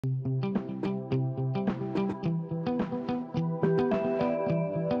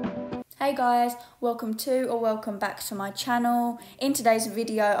Hey guys, welcome back to my channel. In today's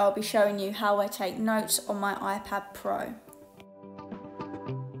video I'll be showing you how I take notes on my iPad Pro.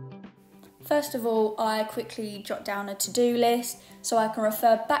 First of all, I quickly jot down a to-do list so I can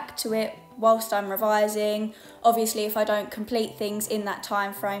refer back to it whilst I'm revising. Obviously if I don't complete things in that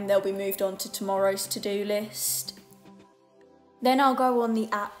time frame, they'll be moved on to tomorrow's to-do list. Then I'll go on the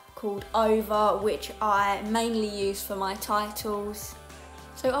app called Over, which I mainly use for my titles.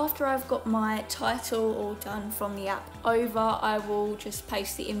 So after I've got my title all done from the app Over, I will just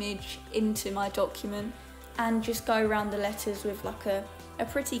paste the image into my document and just go around the letters with like a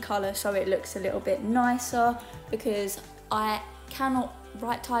pretty colour so it looks a little bit nicer, because I cannot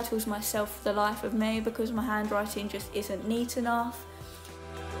write titles myself for the life of me because my handwriting just isn't neat enough.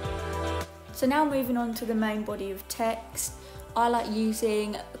 So now moving on to the main body of text, I like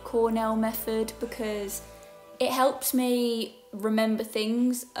using the Cornell method because it helps me remember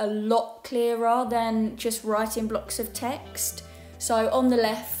things a lot clearer than just writing blocks of text. So on the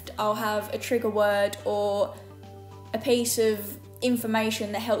left I'll have a trigger word or a piece of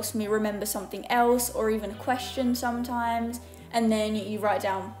information that helps me remember something else, or even a question sometimes, and then you write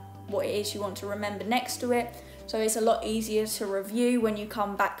down what it is you want to remember next to it. So it's a lot easier to review when you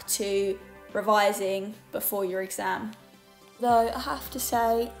come back to revising before your exam. Though I have to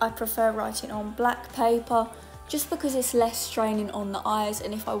say I prefer writing on black paper just because it's less straining on the eyes,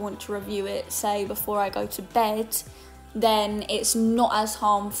 and if I want to review it, say before I go to bed, then it's not as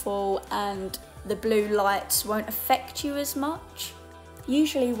harmful and the blue lights won't affect you as much.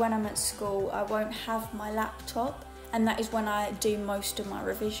 Usually when I'm at school I won't have my laptop, and that is when I do most of my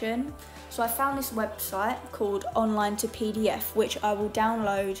revision. So I found this website called Online to PDF, which I will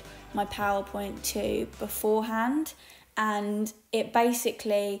download my PowerPoint to beforehand, and it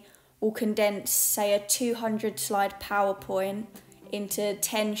basically will condense, say, a 200 slide PowerPoint into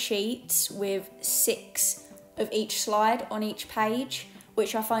 10 sheets with 6 of each slide on each page,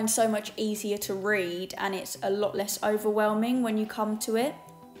 which I find so much easier to read, and it's a lot less overwhelming when you come to it.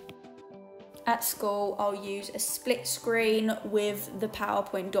 At school, I'll use a split screen with the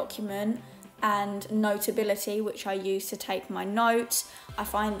PowerPoint document and Notability, which I use to take my notes. I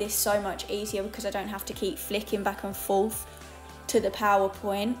find this so much easier because I don't have to keep flicking back and forth to the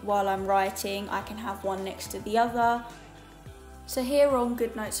PowerPoint while I'm writing. I can have one next to the other. So here on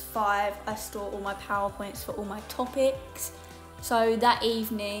GoodNotes 5, I store all my PowerPoints for all my topics. So that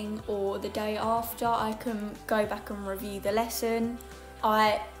evening or the day after, I can go back and review the lesson.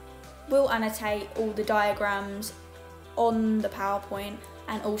 I will annotate all the diagrams on the PowerPoint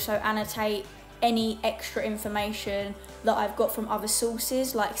and also annotate any extra information that I've got from other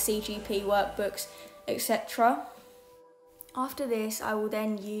sources like CGP workbooks, etc. After this, I will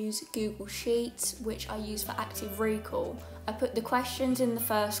then use Google Sheets, which I use for active recall. I put the questions in the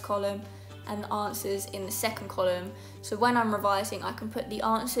first column and the answers in the second column. So when I'm revising, I can put the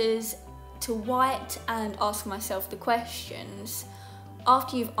answers to white and ask myself the questions.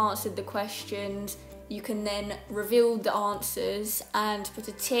 After you've answered the questions, you can then reveal the answers and put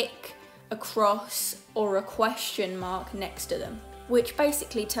a tick, a cross, or a question mark next to them, which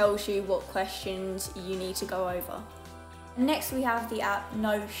basically tells you what questions you need to go over. Next we have the app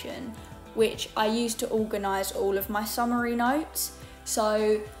Notion, which I use to organise all of my summary notes.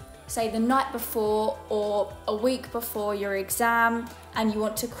 So say the night before or a week before your exam and you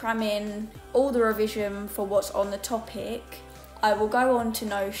want to cram in all the revision for what's on the topic, I will go on to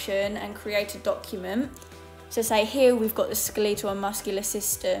Notion and create a document. So say here we've got the skeletal and muscular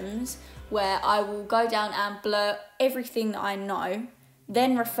systems, where I will go down and blur everything that I know,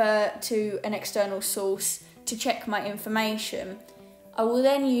 then refer to an external source to check my information. I will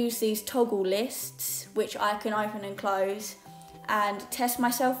then use these toggle lists, which I can open and close and test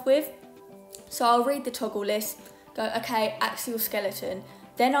myself with. So I'll read the toggle list, go, okay, axial skeleton.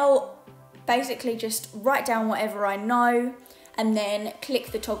 Then I'll basically just write down whatever I know and then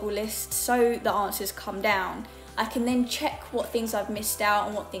click the toggle list so the answers come down. I can then check what things I've missed out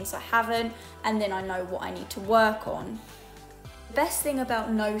and what things I haven't, and then I know what I need to work on. The best thing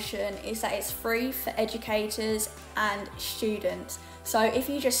about Notion is that it's free for educators and students. So if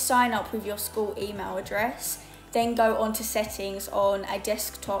you just sign up with your school email address, then go on to settings on a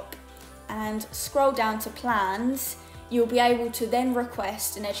desktop and scroll down to plans, you'll be able to then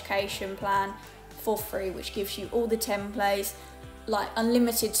request an education plan for free, which gives you all the templates, like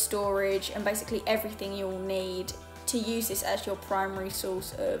unlimited storage, and basically everything you'll need to use this as your primary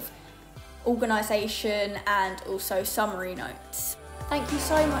source of organisation and also summary notes. Thank you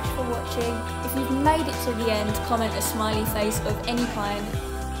so much for watching. If you've made it to the end, comment a smiley face of any kind,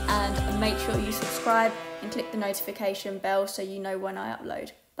 and make sure you subscribe and click the notification bell so you know when I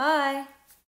upload. Bye!